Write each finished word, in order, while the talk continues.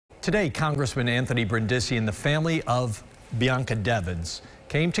Today, Congressman Anthony Brindisi and the family of Bianca Devins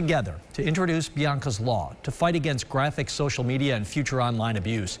came together to introduce Bianca's Law to fight against graphic social media and future online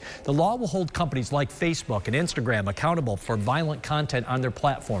abuse. The law will hold companies like Facebook and Instagram accountable for violent content on their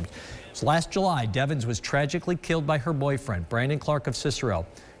platforms. So last July, Devins was tragically killed by her boyfriend, Brandon Clark of Cicero.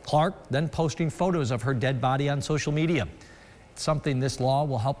 Clark then posting photos of her dead body on social media. It's something this law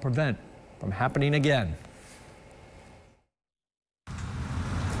will help prevent from happening again.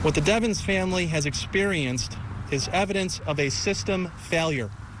 What the Devins family has experienced is evidence of a system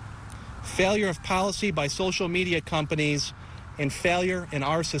failure. Failure of policy by social media companies and failure in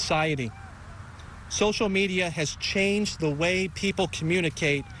our society. Social media has changed the way people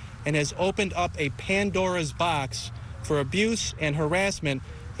communicate and has opened up a Pandora's box for abuse and harassment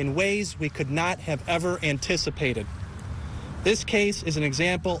in ways we could not have ever anticipated. This case is an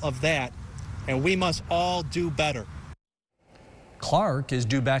example of that, and we must all do better. Clark is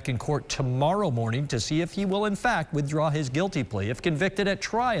due back in court tomorrow morning to see if he will in fact withdraw his guilty plea. If convicted at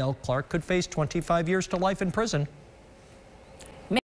trial, Clark could face 25 years to life in prison.